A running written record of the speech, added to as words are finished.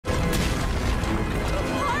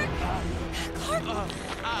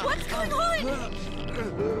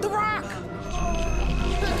The rock!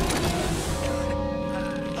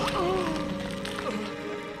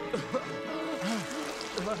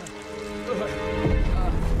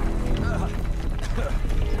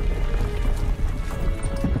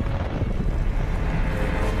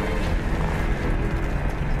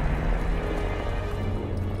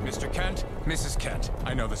 Mr. Kent, Mrs. Kent,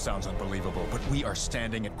 I know this sounds unbelievable, but we are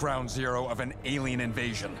standing at ground zero of an alien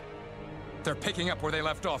invasion. They're picking up where they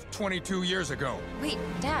left off 22 years ago. Wait,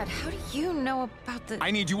 Dad, how do you know about the... I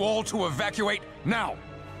need you all to evacuate now!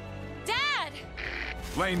 Dad!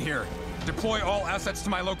 Lane here. Deploy all assets to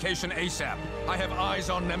my location ASAP. I have eyes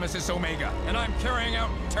on Nemesis Omega, and I'm carrying out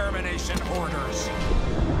termination orders.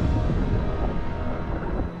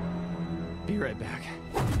 Be right back.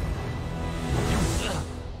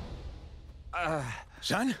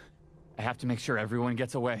 Son? I have to make sure everyone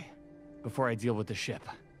gets away before I deal with the ship.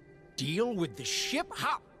 Deal with the ship?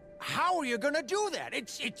 How are you gonna do that?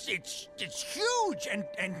 It's huge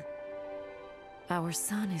and... Our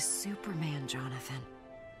son is Superman, Jonathan.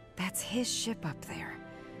 That's his ship up there.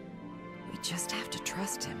 We just have to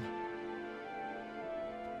trust him.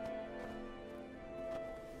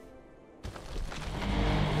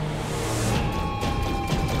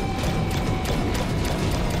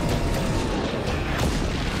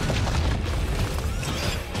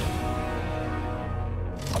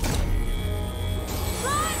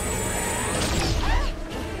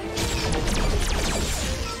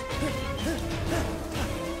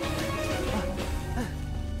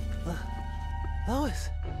 Lois,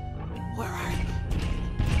 where are you?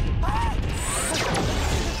 Huh?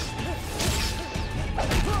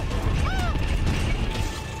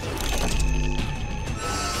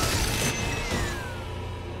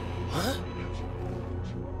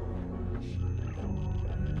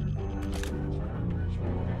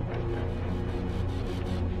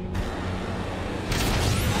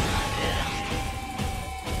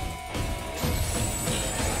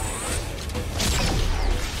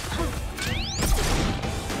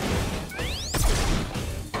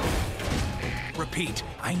 Repeat,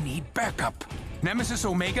 I need backup. Nemesis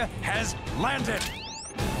Omega has landed.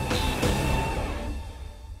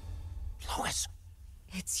 Lois.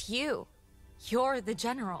 It's you. You're the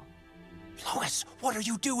General. Lois, what are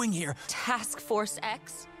you doing here? Task Force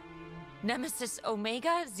X? Nemesis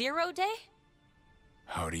Omega? 0 Day?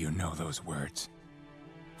 How do you know those words?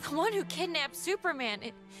 The one who kidnapped Superman.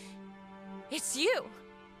 It's you.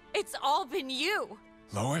 It's all been you.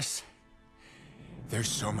 Lois, there's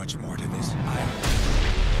so much more to this.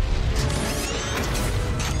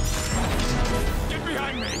 Get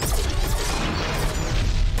behind me!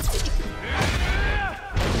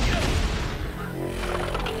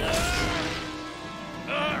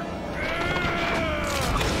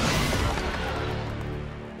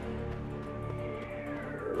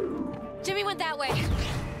 Jimmy went that way.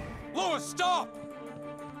 Lois, stop!